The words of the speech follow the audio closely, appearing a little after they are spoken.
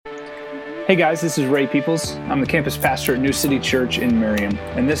Hey guys, this is Ray Peoples. I'm the campus pastor at New City Church in Merriam,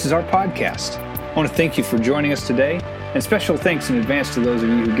 and this is our podcast. I want to thank you for joining us today, and special thanks in advance to those of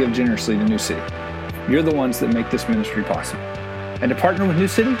you who give generously to New City. You're the ones that make this ministry possible. And to partner with New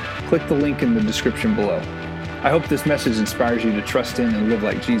City, click the link in the description below. I hope this message inspires you to trust in and live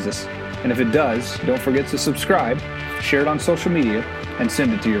like Jesus. And if it does, don't forget to subscribe, share it on social media, and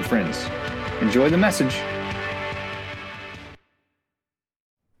send it to your friends. Enjoy the message.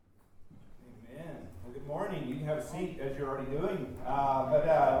 As you're already doing, but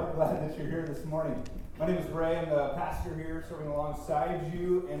we're glad that you're here this morning. My name is Ray. I'm the pastor here serving alongside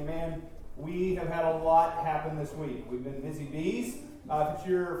you, and man, we have had a lot happen this week. We've been busy bees. If it's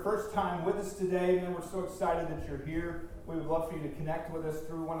your first time with us today, man, we're so excited that you're here. We would love for you to connect with us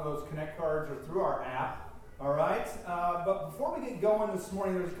through one of those Connect cards or through our app, all right? But before we get going this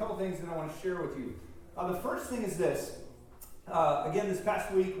morning, there's a couple things that I want to share with you. The first thing is this. Again, this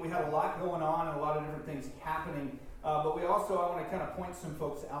past week, we had a lot going on and a lot of different things happening. But I want to kind of point some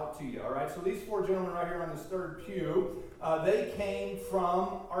folks out to you, all right? So these four gentlemen right here on this third pew, they came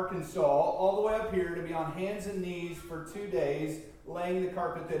from Arkansas all the way up here to be on hands and knees for 2 days laying the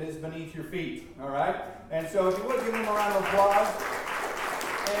carpet that is beneath your feet, all right? And so if you would give them a round of applause.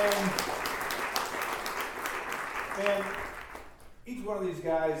 And each one of these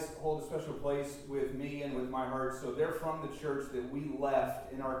guys hold a special place with me and with my heart. So they're from the church that we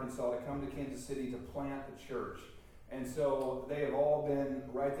left in Arkansas to come to Kansas City to plant the church. And so they have all been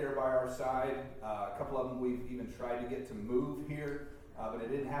right there by our side. A couple of them we've even tried to get to move here, but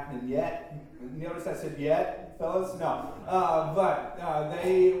it didn't happen yet. Notice I said yet, fellas? No. But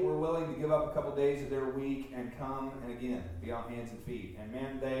they were willing to give up a couple days of their week and come and again be on hands and feet. And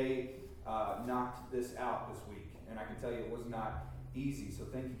man, they knocked this out this week. And I can tell you it was not easy. So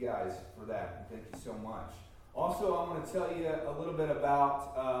thank you guys for that. And thank you so much. Also, I want to tell you a little bit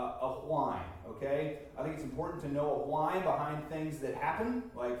about a why, okay? I think it's important to know a why behind things that happen.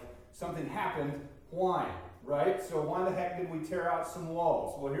 Like, something happened, why, right? So why the heck did we tear out some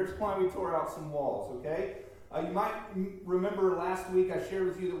walls? Well, here's why we tore out some walls, okay? You might remember last week I shared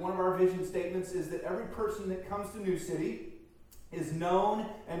with you that one of our vision statements is that every person that comes to New City is known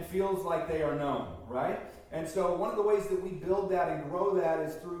and feels like they are known, right? And so one of the ways that we build that and grow that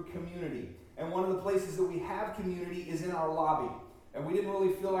is through community. And one of the places that we have community is in our lobby. And we didn't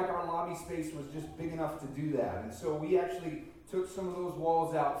really feel like our lobby space was just big enough to do that. And so we actually took some of those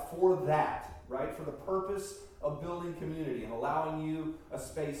walls out for that, right? For the purpose of building community and allowing you a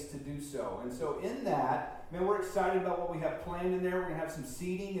space to do so. And so in that, man, we're excited about what we have planned in there. We're going to have some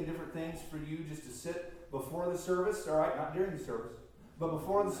seating and different things for you just to sit before the service, all right? Not during the service, but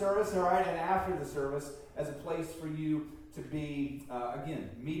before the service, all right? And after the service as a place for you to be, again,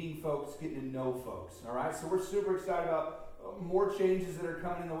 meeting folks, getting to know folks, all right? So we're super excited about more changes that are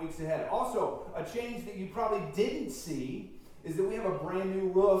coming in the weeks ahead. Also, a change that you probably didn't see is that we have a brand new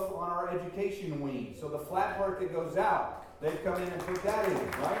roof on our education wing. So the flat part that goes out, they've come in and put that in,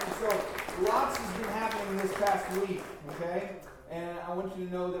 right? And so lots has been happening this past week, okay? And I want you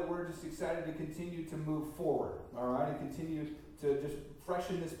to know that we're just excited to continue to move forward, all right? And continue to just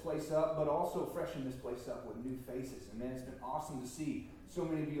freshen this place up, but also freshen this place up with new faces. And man, it's been awesome to see so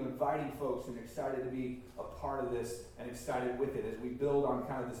many of you inviting folks and excited to be a part of this and excited with it as we build on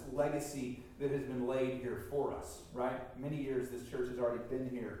kind of this legacy that has been laid here for us, right? Many years this church has already been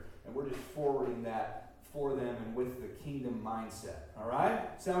here, and we're just forwarding that for them and with the kingdom mindset, all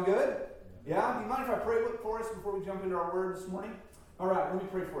right? Sound good? Yeah? Do you mind if I pray for us before we jump into our word this morning? All right, let me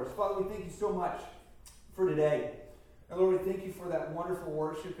pray for us. Father, we thank you so much for today. And Lord, we thank you for that wonderful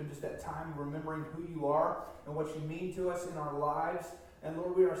worship and just that time of remembering who you are and what you mean to us in our lives. And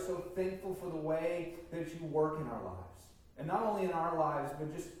Lord, we are so thankful for the way that you work in our lives. And not only in our lives,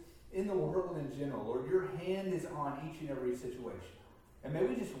 but just in the world in general. Lord, your hand is on each and every situation. And may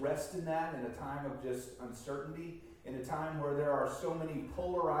we just rest in that in a time of just uncertainty, in a time where there are so many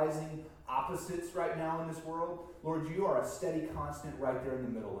polarizing opposites right now in this world. Lord, you are a steady constant right there in the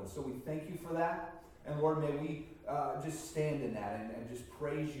middle. And so we thank you for that. And Lord, may we just stand in that and just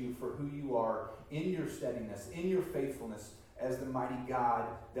praise you for who you are in your steadiness, in your faithfulness as the mighty God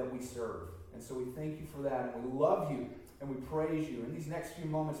that we serve. And so we thank you for that, and we love you, and we praise you. In these next few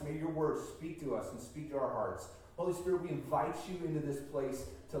moments, may your words speak to us and speak to our hearts. Holy Spirit, we invite you into this place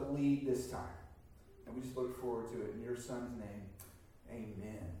to lead this time. And we just look forward to it. In your Son's name,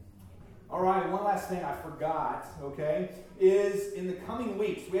 amen. All right, one last thing I forgot, okay, is in the coming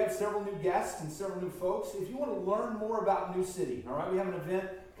weeks, we have several new guests and several new folks. If you want to learn more about New City, all right, we have an event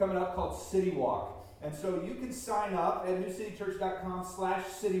coming up called City Walk. And so you can sign up at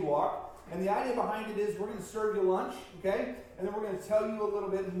newcitychurch.com/citywalk. And the idea behind it is we're going to serve you lunch, okay? And then we're going to tell you a little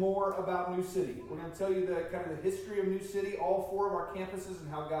bit more about New City. We're going to tell you the kind of the history of New City, all 4 of our campuses, and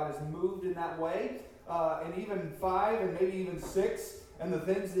how God has moved in that way, and even 5 and maybe even 6, and the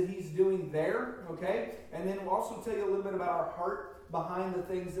things that He's doing there, okay? And then we'll also tell you a little bit about our heart behind the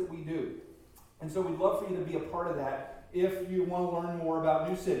things that we do. And so we'd love for you to be a part of that if you want to learn more about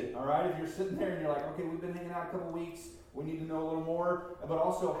New City, all right? If you're sitting there and you're like, okay, we've been hanging out a couple weeks, we need to know a little more, but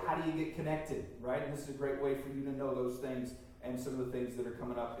also how do you get connected, right? And this is a great way for you to know those things and some of the things that are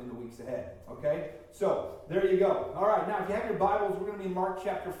coming up in the weeks ahead, okay? So, there you go. All right, now if you have your Bibles, we're going to be in Mark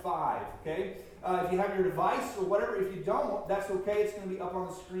chapter 5, okay? If you have your device or whatever, if you don't, that's okay. It's going to be up on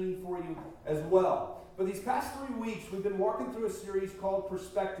the screen for you as well. But these past 3 weeks, we've been walking through a series called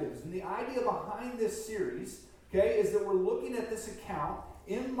Perspectives. And the idea behind this series, okay, is that we're looking at this account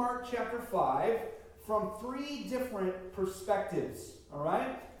in Mark chapter 5 from 3 different perspectives, all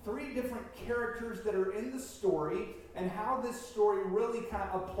right? 3 different characters that are in the story and how this story really kind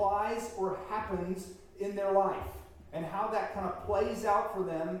of applies or happens in their life and how that kind of plays out for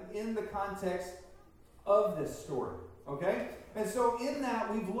them in the context of this story, okay? And so in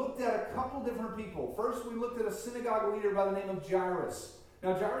that, we've looked at a couple different people. First, we looked at a synagogue leader by the name of Jairus.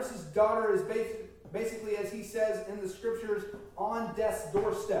 Now, Jairus' daughter is basically, as he says in the scriptures, on death's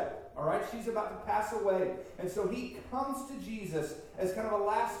doorstep. All right, she's about to pass away. And so he comes to Jesus as kind of a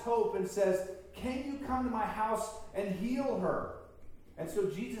last hope and says, can you come to my house and heal her? And so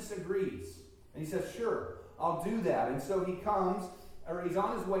Jesus agrees. And he says, sure, I'll do that. And so he comes, or he's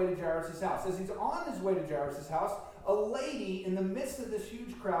on his way to Jairus' house. As he's on his way to Jairus' house, a lady in the midst of this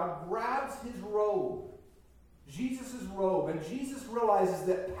huge crowd grabs his robe, Jesus' robe, and Jesus realizes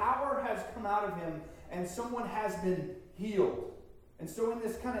that power has come out of him and someone has been healed. And so in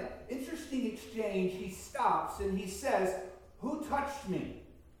this kind of interesting exchange, he stops and he says, who touched me?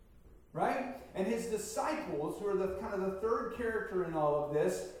 Right? And his disciples, who are the kind of the third character in all of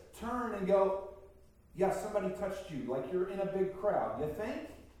this, turn and go, yeah, somebody touched you, like you're in a big crowd. You think?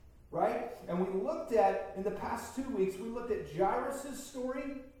 Right? And we looked at, in the past 2 weeks, we looked at Jairus'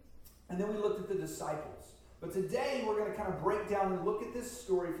 story, and then we looked at the disciples. But today, we're going to kind of break down and look at this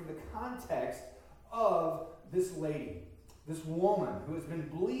story from the context of this lady, this woman who has been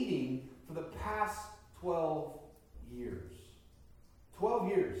bleeding for the past 12 years. 12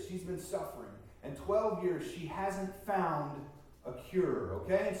 years she's been suffering, and 12 years she hasn't found a cure,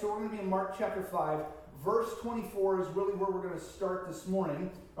 okay? And so we're going to be in Mark chapter 5. Verse 24 is really where we're going to start this morning,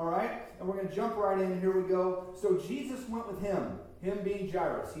 all right? And we're going to jump right in. Here we go. So Jesus went with him being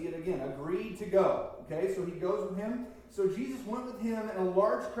Jairus. He had, again, agreed to go, okay? So he goes with him. So Jesus went with him, and a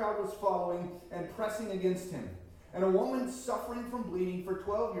large crowd was following and pressing against him. And a woman suffering from bleeding for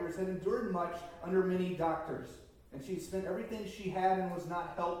 12 years had endured much under many doctors. And she had spent everything she had and was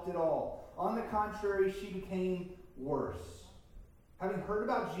not helped at all. On the contrary, she became worse. Having heard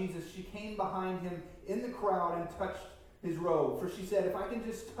about Jesus, she came behind him in the crowd and touched his robe. For she said, if I can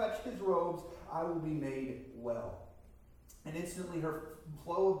just touch his robes, I will be made well. And instantly her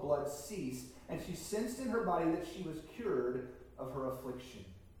flow of blood ceased, and she sensed in her body that she was cured of her affliction.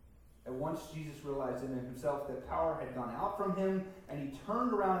 At once Jesus realized in himself that power had gone out from him, and he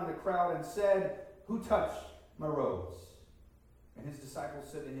turned around in the crowd and said, who touched my robes? And his disciples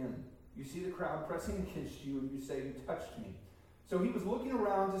said to him, you see the crowd pressing against you, and you say, who touched me? So he was looking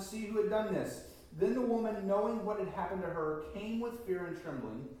around to see who had done this. Then the woman, knowing what had happened to her, came with fear and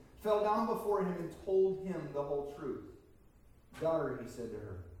trembling, fell down before him and told him the whole truth. Daughter, he said to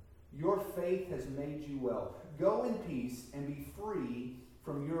her, your faith has made you well. Go in peace and be free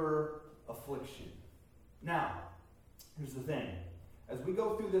from your affliction. Now, here's the thing. As we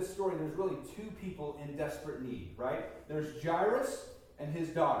go through this story, there's really 2 people in desperate need, right? There's Jairus and his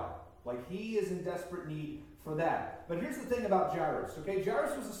daughter. Like, he is in desperate need for that. But here's the thing about Jairus, okay?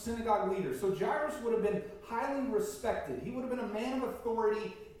 Jairus was a synagogue leader. So Jairus would have been highly respected. He would have been a man of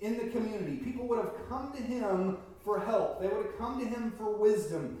authority in the community. People would have come to him for help. They would have come to him for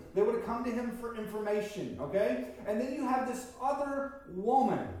wisdom. They would have come to him for information, okay? And then you have this other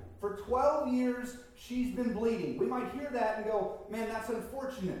woman. For 12 years, she's been bleeding. We might hear that and go, man, that's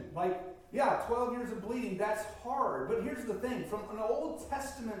unfortunate. Like, yeah, 12 years of bleeding, that's hard. But here's the thing. From an Old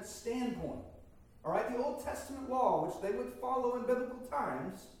Testament standpoint, all right, the Old Testament law, which they would follow in biblical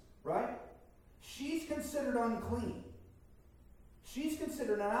times, right? She's considered unclean. She's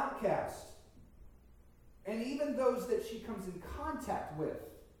considered an outcast. And even those that she comes in contact with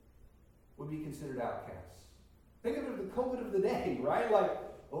would be considered outcasts. Think of it as the COVID of the day, right? Like,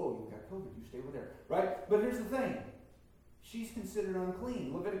 oh, you've got COVID, you stay over there, right? But here's the thing. She's considered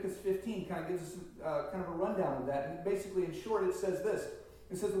unclean. Leviticus 15 kind of gives us kind of a rundown of that. And basically, in short, it says this.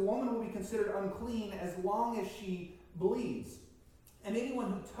 It says the woman will be considered unclean as long as she bleeds. And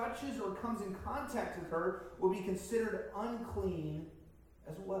anyone who touches or comes in contact with her will be considered unclean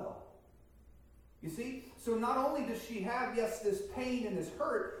as well. You see? So not only does she have, yes, this pain and this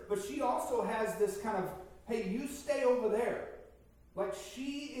hurt, but she also has this kind of, hey, you stay over there. Like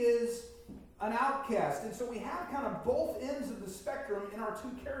she is an outcast. And so we have kind of both ends of the spectrum in our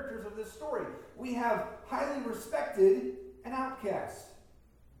two characters of this story. We have highly respected and outcast.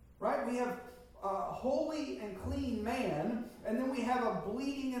 Right? We have a holy and clean man, and then we have a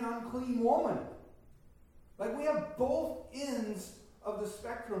bleeding and unclean woman. Like we have both ends of the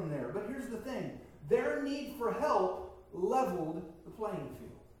spectrum there. But here's the thing. Their need for help leveled the playing field.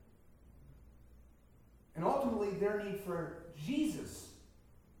 And ultimately, their need for Jesus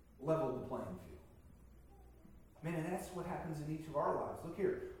leveled the playing field. Man, and that's what happens in each of our lives. Look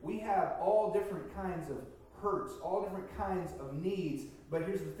here. We have all different kinds of hurts, all different kinds of needs. But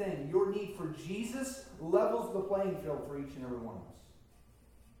here's the thing. Your need for Jesus levels the playing field for each and every one of us.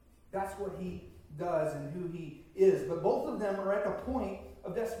 That's what he does and who he is. But both of them are at a point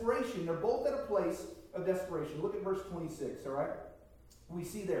of desperation. They're both at a place of desperation. Look at verse 26, all right? We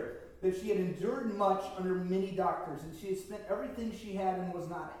see there that she had endured much under many doctors, and she had spent everything she had and was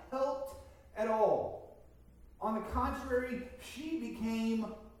not helped at all. On the contrary, she became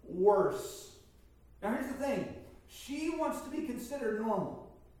worse. Now here's the thing. She wants to be considered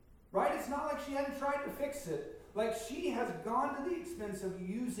normal, right? It's not like she hadn't tried to fix it. Like she has gone to the expense of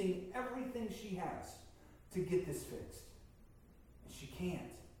using everything she has to get this fixed. And she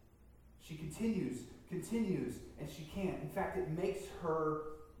can't. She continues, and she can't. In fact, it makes her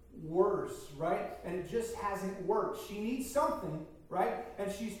worse, right? And it just hasn't worked. She needs something, right?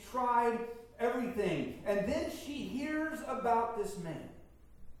 And she's tried everything. And then she hears about this man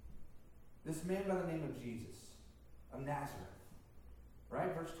by the name of Jesus of Nazareth.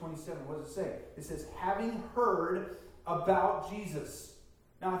 Right? Verse 27, what does it say? It says, having heard about Jesus.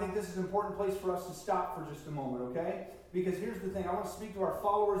 Now, I think this is an important place for us to stop for just a moment, okay? Because here's the thing. I want to speak to our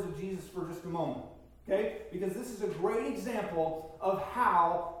followers of Jesus for just a moment, okay? Because this is a great example of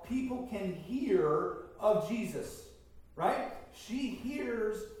how people can hear of Jesus, right? She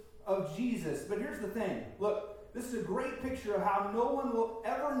hears of Jesus. But here's the thing. Look, this is a great picture of how no one will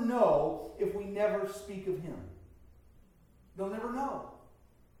ever know if we never speak of him. They'll never know.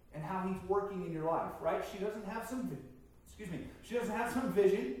 And how he's working in your life, right? She doesn't have some vision. She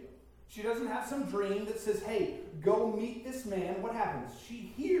doesn't have some dream that says, hey, go meet this man. What happens?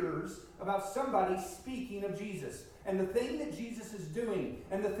 She hears about somebody speaking of Jesus. And the thing that Jesus is doing,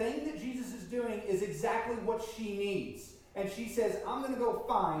 is exactly what she needs. And she says, I'm going to go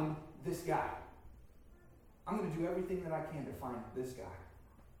find this guy. I'm going to do everything that I can to find this guy,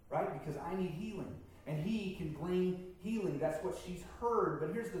 right? Because I need healing. And he can bring healing. That's what she's heard.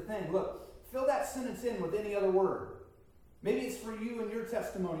 But here's the thing. Look, fill that sentence in with any other word. Maybe it's for you and your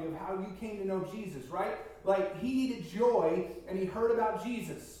testimony of how you came to know Jesus, right? Like, he needed joy, and he heard about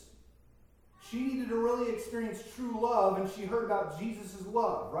Jesus. She needed to really experience true love, and she heard about Jesus'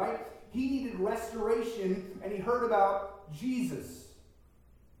 love, right? He needed restoration, and he heard about Jesus.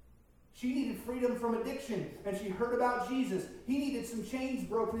 She needed freedom from addiction, and she heard about Jesus. He needed some chains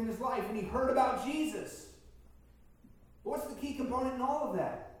broken in his life, and he heard about Jesus. But what's the key component in all of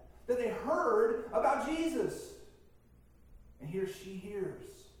that? That they heard about Jesus. And here she hears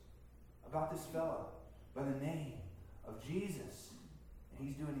about this fellow by the name of Jesus. And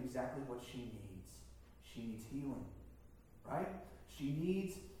he's doing exactly what she needs. She needs healing, right? She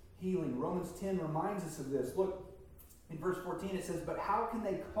needs healing. Romans 10 reminds us of this. Look, in verse 14 it says, but how can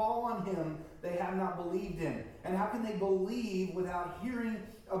they call on him they have not believed in? And how can they believe without hearing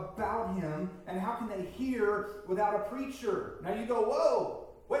about him? And how can they hear without a preacher? Now you go, whoa,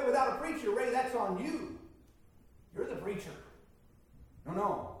 wait, without a preacher? Ray, that's on you. You're the preacher.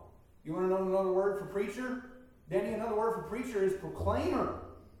 No. You want to know another word for preacher? Danny, another word for preacher is proclaimer.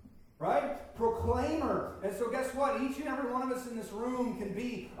 Right? Proclaimer. And so guess what? Each and every one of us in this room can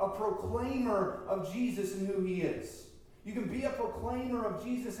be a proclaimer of Jesus and who he is. You can be a proclaimer of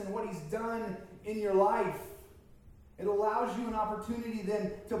Jesus and what he's done in your life. It allows you an opportunity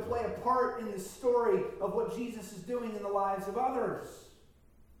then to play a part in the story of what Jesus is doing in the lives of others.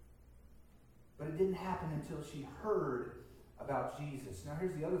 But it didn't happen until she heard about Jesus. Now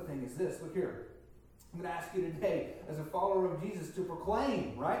here's the other thing is this. Look here. I'm going to ask you today, as a follower of Jesus, to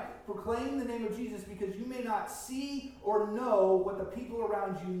proclaim, right? Proclaim the name of Jesus, because you may not see or know what the people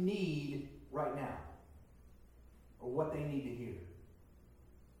around you need right now, or what they need to hear.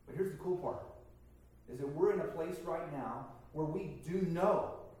 But here's the cool part, is that we're in a place right now where we do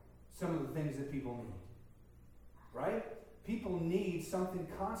know some of the things that people need, right? People need something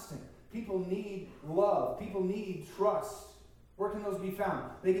constant. People need love. People need trust. Where can those be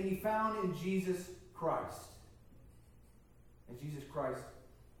found? They can be found in Jesus Christ. And Jesus Christ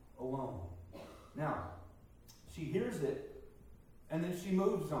alone. Now, she hears it, and then she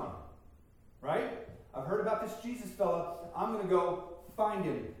moves on. Right? I've heard about this Jesus fella. I'm going to go find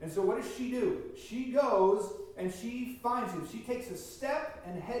him. And so what does she do? She goes and she finds him. She takes a step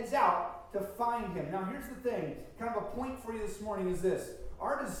and heads out to find him. Now here's the thing. Kind of a point for you this morning is this.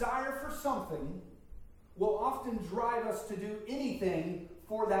 Our desire for something will often drive us to do anything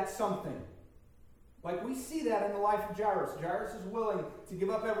for that something. Like we see that in the life of Jairus. Jairus is willing to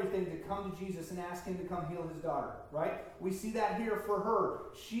give up everything to come to Jesus and ask him to come heal his daughter, right? We see that here for her.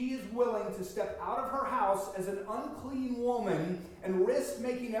 She is willing to step out of her house as an unclean woman and risk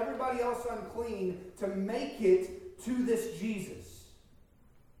making everybody else unclean to make it to this Jesus.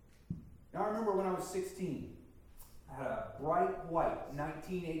 Now I remember when I was 16, I had a bright white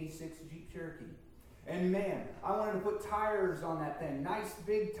 1986 Jeep Cherokee. And man, I wanted to put tires on that thing. Nice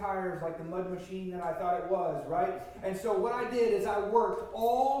big tires like the mud machine that I thought it was, right? And so what I did is I worked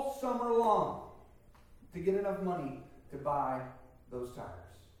all summer long to get enough money to buy those tires,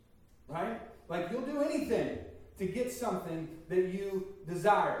 right? Like you'll do anything to get something that you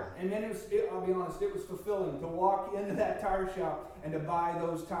desire. And then I'll be honest, it was fulfilling to walk into that tire shop and to buy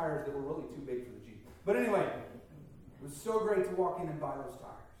those tires that were really too big for the Jeep. But anyway, it was so great to walk in and buy those tires.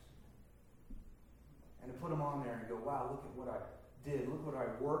 And to put them on there and go, wow, look at what I did. Look what I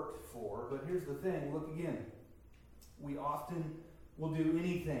worked for. But here's the thing. Look again. We often will do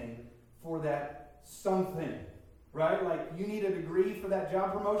anything for that something. Right? Like you need a degree for that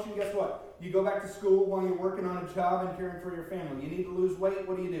job promotion. Guess what? You go back to school while you're working on a job and caring for your family. You need to lose weight.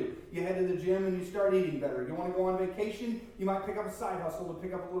 What do? You head to the gym and you start eating better. You want to go on vacation? You might pick up a side hustle to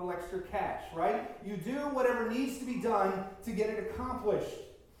pick up a little extra cash. Right? You do whatever needs to be done to get it accomplished.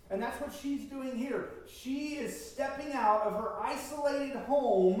 And that's what she's doing here. She is stepping out of her isolated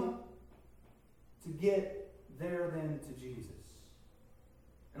home to get there then to Jesus.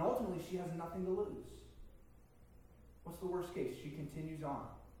 And ultimately, she has nothing to lose. What's the worst case? She continues on.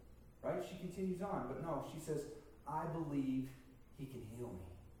 Right? She continues on. But no, she says, I believe he can heal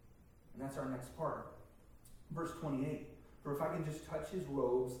me. And that's our next part. Verse 28. For if I can just touch his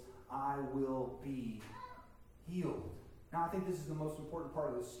robes, I will be healed. Now, I think this is the most important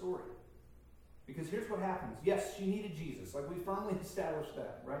part of this story. Because here's what happens. Yes, she needed Jesus. Like we firmly established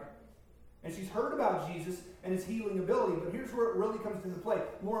that, right? And she's heard about Jesus and his healing ability. But here's where it really comes into play.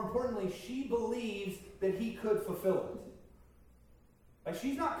 More importantly, she believes that he could fulfill it. Like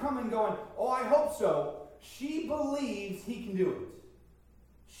she's not coming going, oh, I hope so. She believes he can do it.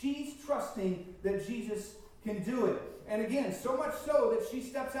 She's trusting that Jesus can do it. And again, so much so that she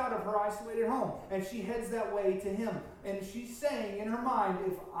steps out of her isolated home and she heads that way to him. And she's saying in her mind,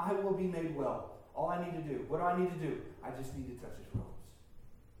 if I will be made well, all I need to do, what do I need to do? I just need to touch his robes.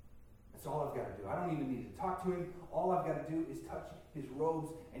 That's all I've got to do. I don't even need to talk to him. All I've got to do is touch his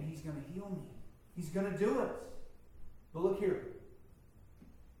robes and he's going to heal me. He's going to do it. But look here.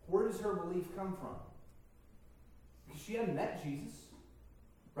 Where does her belief come from? Because she hadn't met Jesus.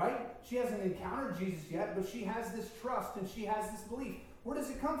 Right? She hasn't encountered Jesus yet, but she has this trust and she has this belief. Where does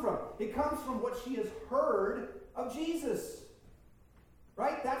it come from? It comes from what she has heard of Jesus.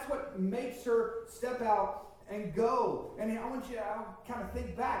 Right? That's what makes her step out and go. And I want you to kind of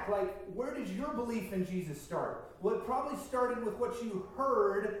think back, like, where did your belief in Jesus start? Well, it probably started with what you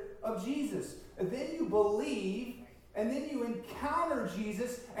heard of Jesus. And then you believe, and then you encounter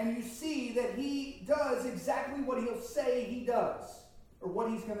Jesus, and you see that he does exactly what he'll say he does. Or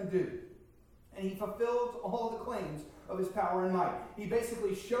what he's going to do. And he fulfills all the claims of his power and might. He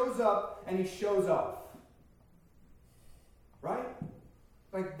basically shows up and he shows off. Right?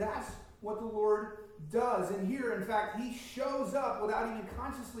 Like that's what the Lord does. And here, in fact, he shows up without even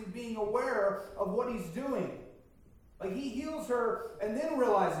consciously being aware of what he's doing. Like he heals her and then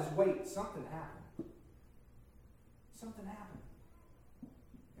realizes, wait, something happened. Something happened.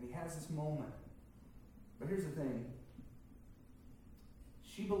 And he has this moment. But here's the thing.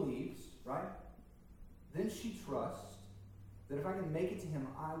 She believes, right? Then she trusts that if I can make it to him,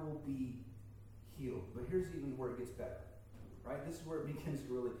 I will be healed. But here's even where it gets better, right? This is where it begins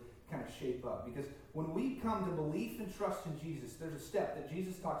to really kind of shape up. Because when we come to belief and trust in Jesus, there's a step that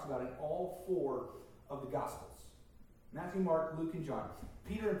Jesus talks about in all four of the Gospels. Matthew, Mark, Luke, and John.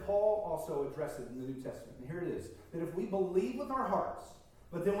 Peter and Paul also address it in the New Testament. And here it is. That if we believe with our hearts,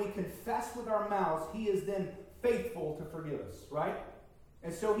 but then we confess with our mouths, he is then faithful to forgive us, right?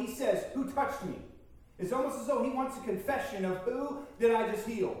 And so he says, who touched me? It's almost as though he wants a confession of who did I just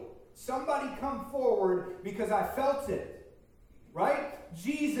heal? Somebody come forward because I felt it. right?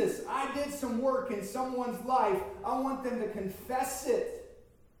 Jesus, I did some work in someone's life. I want them to confess it.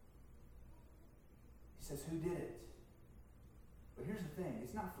 He says, who did it? But here's the thing.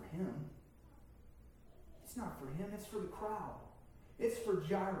 It's not for him. It's not for him. It's for the crowd. It's for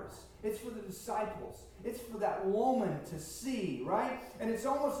Jairus. It's for the disciples. It's for that woman to see, right? And it's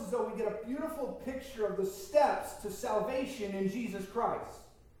almost as though we get a beautiful picture of the steps to salvation in Jesus Christ.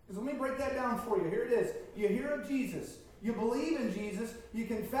 Because let me break that down for you. Here it is. You hear of Jesus. You believe in Jesus. You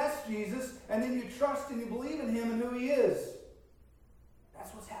confess Jesus. And then you trust and you believe in him and who he is.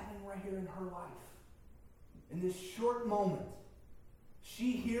 That's what's happening right here in her life. In this short moment.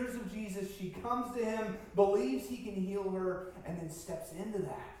 She hears of Jesus, she comes to him, believes he can heal her, and then steps into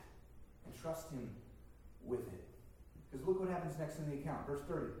that and trusts him with it. Because look what happens next in the account. Verse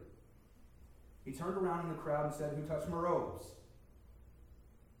 30. He turned around in the crowd and said, who touched my robes?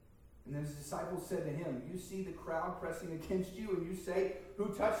 And then his disciples said to him, you see the crowd pressing against you, and you say, who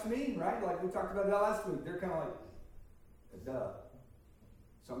touched me? Right? Like we talked about that last week. They're kind of like, duh.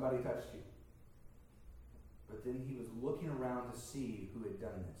 Somebody touched you. But then he was looking around to see who had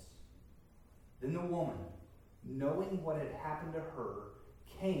done this. Then the woman, knowing what had happened to her,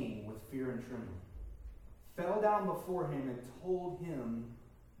 came with fear and trembling, fell down before him and told him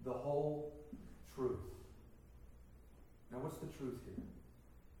the whole truth. Now what's the truth here?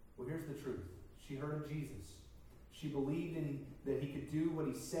 Well, here's the truth. She heard of Jesus. She believed in that he could do what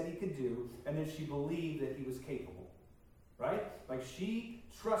he said he could do, and then she believed that he was capable. Right? Like she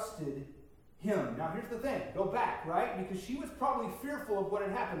trusted him. Now here's the thing. Go back, right? Because she was probably fearful of what had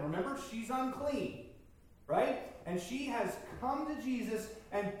happened. Remember, she's unclean, right? And she has come to Jesus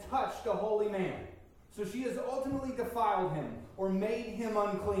and touched a holy man. So she has ultimately defiled him or made him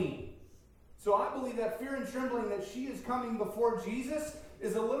unclean. So I believe that fear and trembling that she is coming before Jesus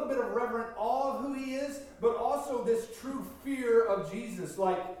is a little bit of reverent awe of who he is, but also this true fear of Jesus.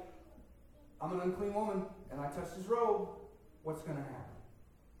 Like, I'm an unclean woman and I touched his robe. What's going to happen?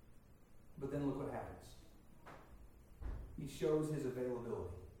 But then look what happens. He shows his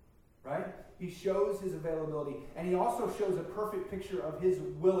availability, right? He shows his availability, and he also shows a perfect picture of his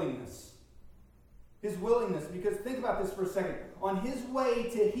willingness. His willingness, because think about this for a second. On his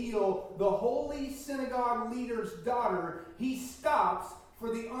way to heal the holy synagogue leader's daughter, he stops for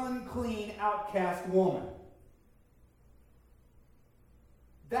the unclean outcast woman.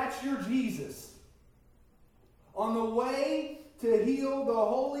 That's your Jesus. On the way to heal the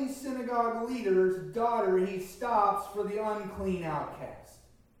holy synagogue leader's daughter, he stops for the unclean outcast.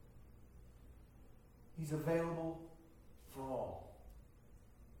 He's available for all.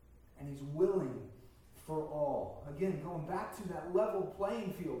 And he's willing for all. Again, going back to that level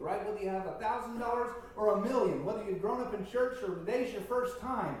playing field, right? Whether you have $1,000 or $1 million, whether you've grown up in church or today's your first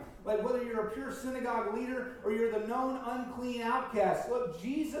time, like whether you're a pure synagogue leader or you're the known unclean outcast, look,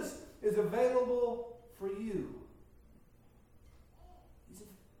 Jesus is available for you.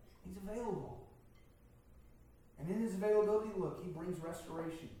 He's available. And in his availability, look, he brings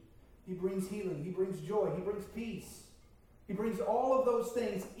restoration. He brings healing. He brings joy. He brings peace. He brings all of those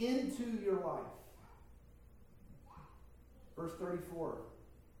things into your life. Verse 34.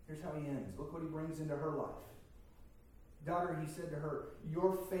 Here's how he ends. Look what he brings into her life. Daughter, he said to her,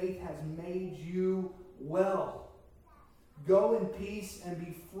 your faith has made you well. Go in peace and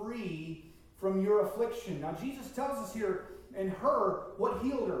be free from your affliction. Now, Jesus tells us here, and her, what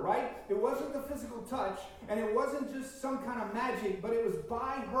healed her, right? It wasn't the physical touch, and it wasn't just some kind of magic, but it was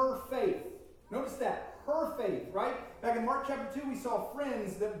by her faith. Notice that, her faith, right? Back in Mark chapter 2, we saw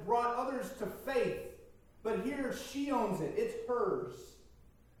friends that brought others to faith. But here, she owns it. It's hers.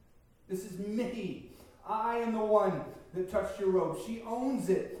 This is me. I am the one that touched your robe. She owns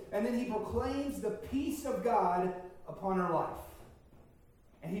it. And then he proclaims the peace of God upon her life.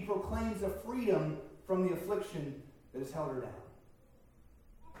 And he proclaims a freedom from the affliction that has held her down.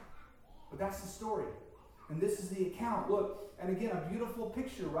 But that's the story. And this is the account. Look, and again, a beautiful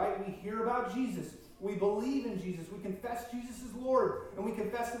picture, right? We hear about Jesus. We believe in Jesus. We confess Jesus is Lord. And we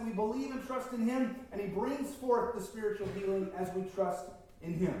confess that we believe and trust in him. And he brings forth the spiritual healing as we trust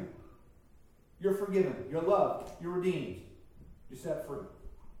in him. You're forgiven. You're loved. You're redeemed. You're set free.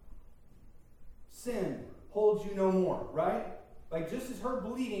 Sin holds you no more, right? Like just as her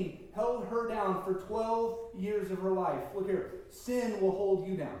bleeding held her down for 12 years of her life. Look here. Sin will hold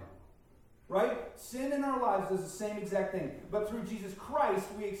you down. Right? Sin in our lives does the same exact thing. But through Jesus Christ,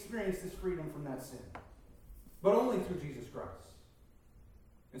 we experience this freedom from that sin. But only through Jesus Christ.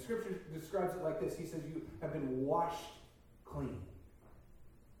 And Scripture describes it like this. He says you have been washed clean.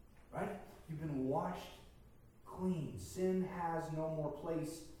 Right? You've been washed clean. Sin has no more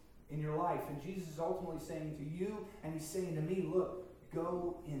place in your life. And Jesus is ultimately saying to you, and he's saying to me, look,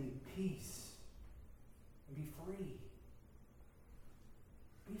 go in peace and be free.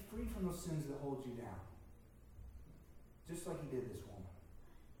 Be free from those sins that hold you down. Just like he did this woman.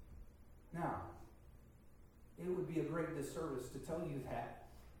 Now, it would be a great disservice to tell you that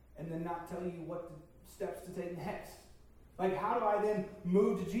and then not tell you what steps to take next. Like, how do I then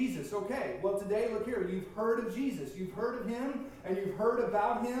move to Jesus? Okay, well today, look here, you've heard of Jesus. You've heard of him, and you've heard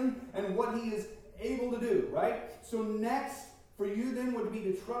about him and what he is able to do, right? So next for you then would be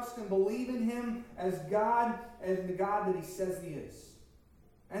to trust and believe in him as God and the God that he says he is.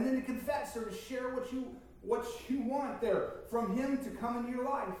 And then to confess or to share what you want there from him to come into your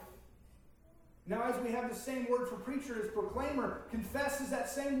life. Now, as we have the same word for preacher as proclaimer, confess is that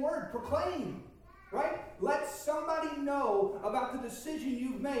same word, proclaim. Right? Let somebody know about the decision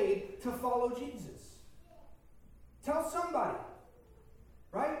you've made to follow Jesus. Tell somebody.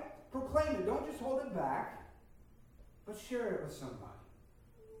 Right? Proclaim it. Don't just hold it back, but share it with somebody.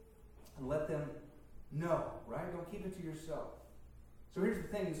 And let them know. Right? Don't keep it to yourself. So here's the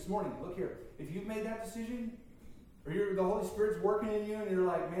thing this morning. Look here. If you've made that decision, or the Holy Spirit's working in you, and you're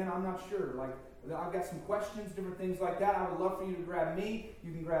like, man, I'm not sure. Like, I've got some questions, different things like that. I would love for you to grab me.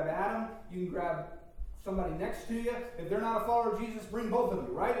 You can grab Adam. You can grab somebody next to you. If they're not a follower of Jesus, bring both of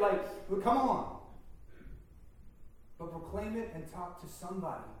you, right? Like, well, come on. But proclaim it and talk to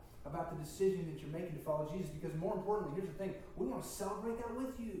somebody about the decision that you're making to follow Jesus. Because more importantly, here's the thing. We want to celebrate that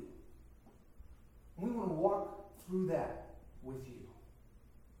with you. We want to walk through that with you.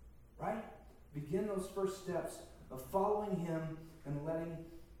 Right? Begin those first steps of following him and letting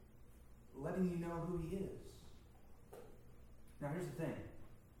you know who he is. Now, here's the thing.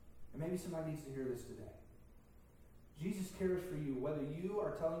 And maybe somebody needs to hear this today. Jesus cares for you whether you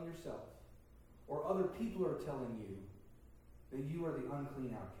are telling yourself or other people are telling you that you are the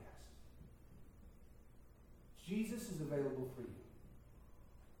unclean outcast. Jesus is available for you,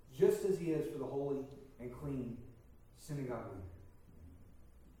 just as he is for the holy and clean synagogue leader.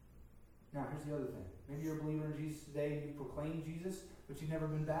 Now, here's the other thing. Maybe you're a believer in Jesus today and you proclaim Jesus, but you've never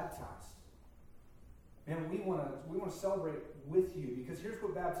been baptized. And we want to celebrate with you, because here's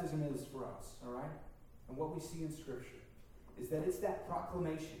what baptism is for us, all right? And what we see in Scripture is that it's that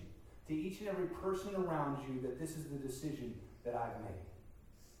proclamation to each and every person around you that this is the decision that I've made.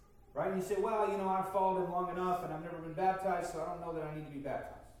 Right? And you say, well, I've followed him long enough and I've never been baptized, so I don't know that I need to be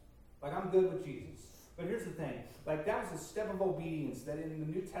baptized. Like, I'm good with Jesus. But here's the thing. Like, that was a step of obedience that in the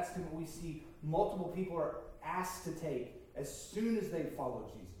New Testament we see multiple people are asked to take as soon as they follow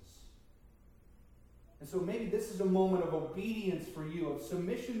Jesus. And so maybe this is a moment of obedience for you, of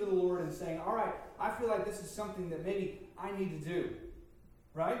submission to the Lord and saying, all right, I feel like this is something that maybe I need to do.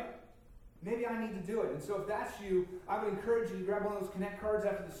 Right? Maybe I need to do it. And so if that's you, I would encourage you to grab one of those Connect cards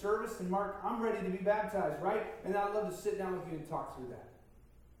after the service and mark, I'm ready to be baptized, right? And I'd love to sit down with you and talk through that.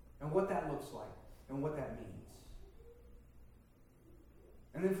 And what that looks like and what that means.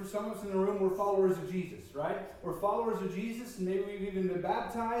 And then for some of us in the room, we're followers of Jesus, right? We're followers of Jesus, and maybe we've even been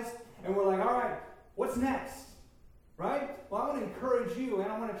baptized, and we're like, all right, what's next? Right? Well, I want to encourage you,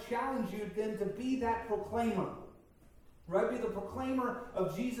 and I want to challenge you then to be that proclaimer. Right? Be the proclaimer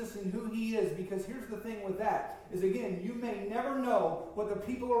of Jesus and who he is, because here's the thing with that, is again, you may never know what the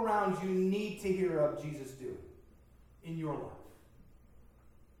people around you need to hear of Jesus do in your life.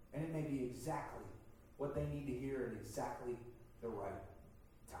 And it may be exactly what they need to hear at exactly the right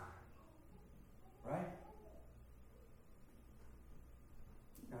time. Right?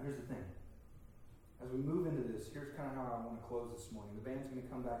 Now here's the thing. As we move into this, here's kind of how I want to close this morning. The band's going to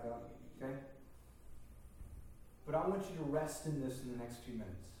come back up, okay? But I want you to rest in this in the next few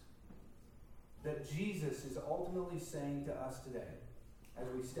minutes. That Jesus is ultimately saying to us today, as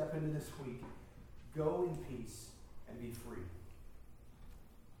we step into this week, go in peace and be free.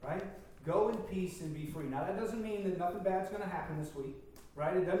 Right? Go in peace and be free. Now that doesn't mean that nothing bad's going to happen this week.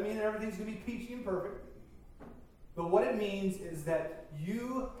 Right? It doesn't mean that everything's going to be peachy and perfect. But what it means is that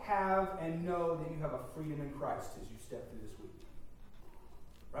you have and know that you have a freedom in Christ as you step through this week.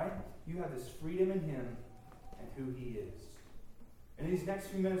 Right? You have this freedom in him and who he is. In these next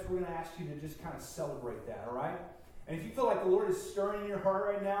few minutes, we're going to ask you to just kind of celebrate that, all right? And if you feel like the Lord is stirring in your heart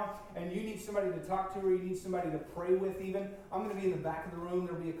right now, and you need somebody to talk to, or you need somebody to pray with even, I'm going to be in the back of the room.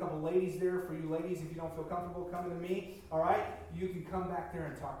 There'll be a couple ladies there for you ladies. If you don't feel comfortable coming to me, all right? You can come back there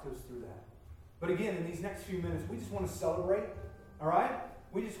and talk to us through that. But again, in these next few minutes, we just want to celebrate, all right?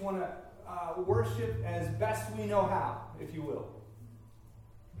 We just want to worship as best we know how, if you will,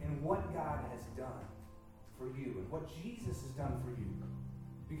 in what God has done for you and what Jesus has done for you.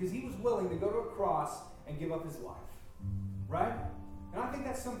 Because he was willing to go to a cross and give up his life. Right? And I think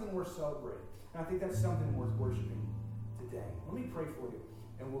that's something worth celebrating. And I think that's something worth worshiping today. Let me pray for you,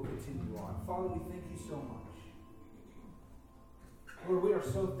 and we'll continue on. Father, we thank you so much. Lord, we are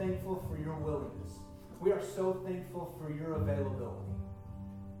so thankful for your willingness. We are so thankful for your availability.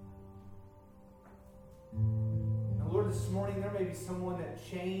 And Lord, this morning there may be someone that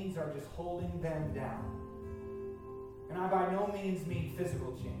chains are just holding them down. And I by no means mean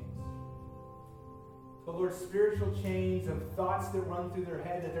physical chains. But Lord, spiritual chains of thoughts that run through their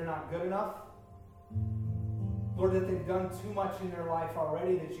head that they're not good enough. Lord, that they've done too much in their life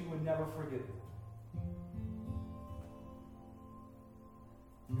already that you would never forgive them.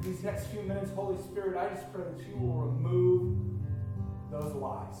 In these next few minutes, Holy Spirit, I just pray that you will remove those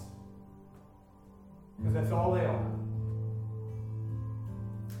lies. Because that's all they are.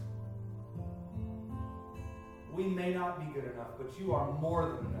 We may not be good enough, but you are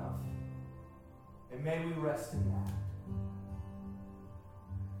more than enough. And may we rest in that.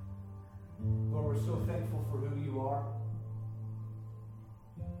 Lord, we're so thankful for who you are.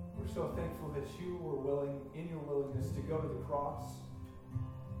 We're so thankful that you were willing, in your willingness, to go to the cross,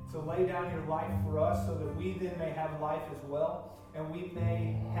 to lay down your life for us so that we then may have life as well, and we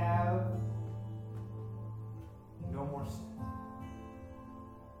may have no more sin.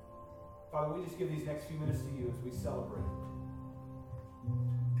 Father, we just give these next few minutes to you as we celebrate.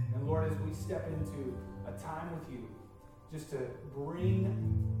 And Lord, as we step into a time with you, just to bring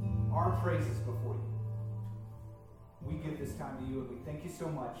our praises before you, we give this time to you, and we thank you so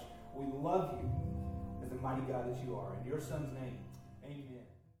much. We love you as the mighty God that you are. In your Son's name, amen.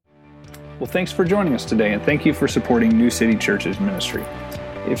 Well, thanks for joining us today, and thank you for supporting New City Church's ministry.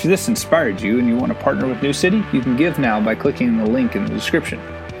 If this inspired you and you want to partner with New City, you can give now by clicking the link in the description,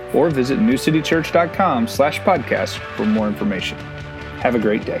 or visit newcitychurch.com/podcast for more information. Have a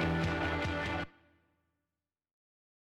great day.